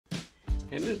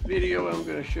In this video, I'm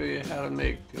going to show you how to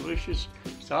make delicious,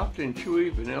 soft and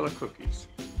chewy vanilla cookies.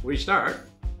 We start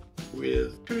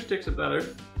with 2 sticks of butter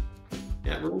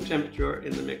at room temperature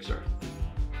in the mixer.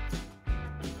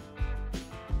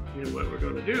 And what we're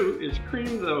going to do is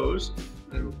cream those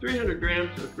with 300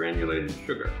 grams of granulated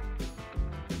sugar.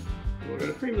 And we're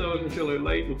going to cream those until they're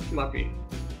light and fluffy.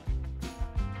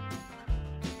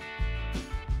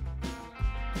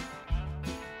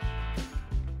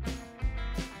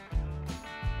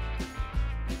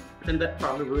 And that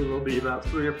probably will be about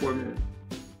 3 or 4 minutes.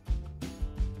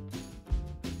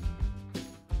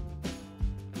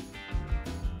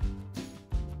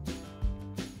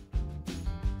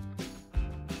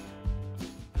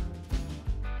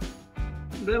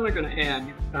 Then we're going to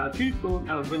add a teaspoon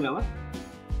of vanilla.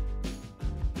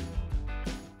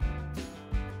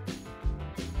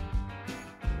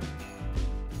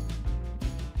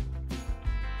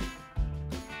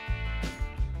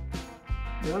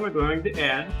 Then we're going to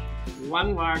add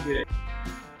 1 large egg.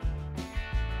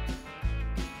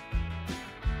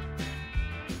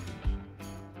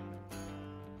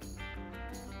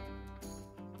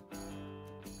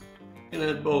 In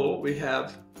a bowl we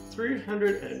have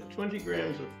 320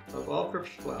 grams of all-purpose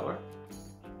flour,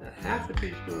 a half a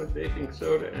teaspoon of baking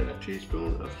soda, and a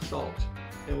teaspoon of salt.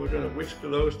 And we're going to whisk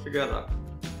those together.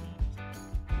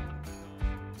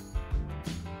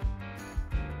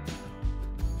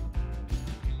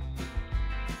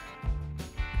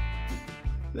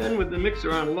 Then with the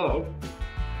mixer on low,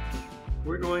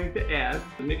 we're going to add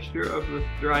the mixture of the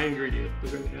dry ingredients.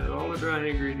 We're going to add all the dry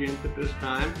ingredients at this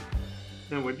time,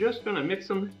 and we're just going to mix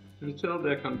them until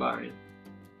they're combined.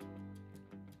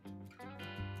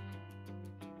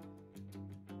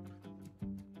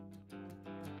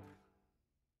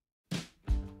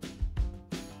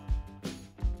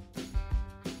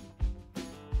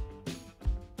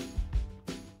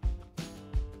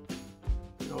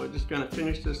 So we're just going to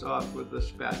finish this off with the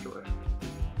spatula.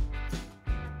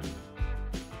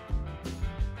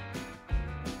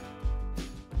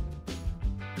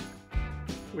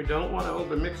 We don't want to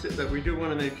overmix it, but we do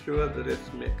want to make sure that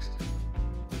it's mixed.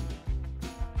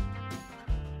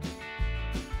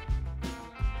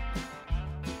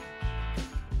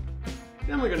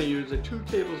 Then we're going to use a 2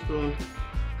 tablespoon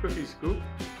cookie scoop.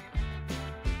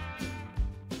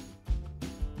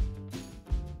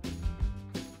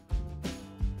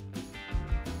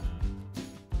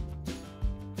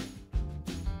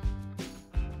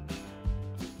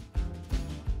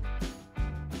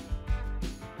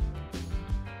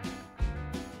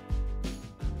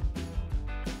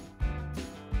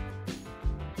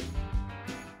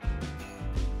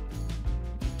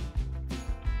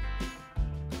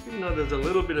 Even though there's a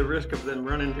little bit of risk of them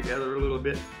running together a little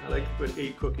bit, I like to put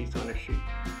 8 cookies on a sheet.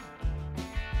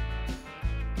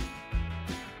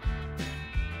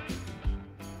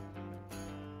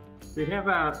 We have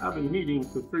our oven heating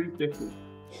to 350.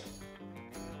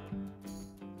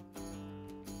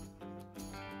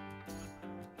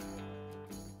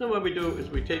 So what we do is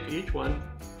we take each one,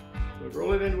 we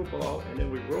roll it into a ball, and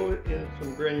then we roll it in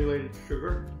some granulated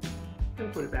sugar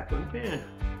and put it back on the pan.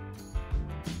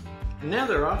 And now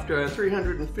they're off to a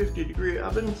 350-degree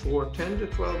oven for 10 to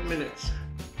 12 minutes.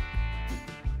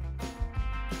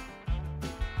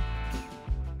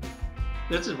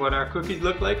 This is what our cookies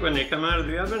look like when they come out of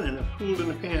the oven and are cooled in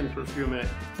the pan for a few minutes.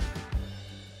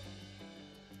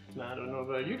 Now, I don't know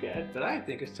about you guys, but I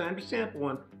think it's time to sample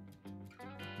one.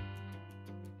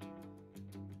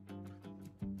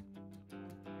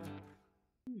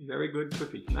 Very good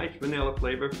cookie, nice vanilla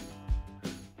flavor.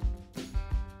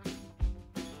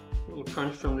 A little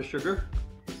crunch from the sugar.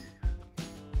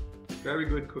 Very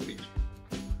good cookies.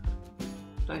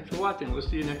 Thanks for watching. We'll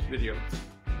see you next video.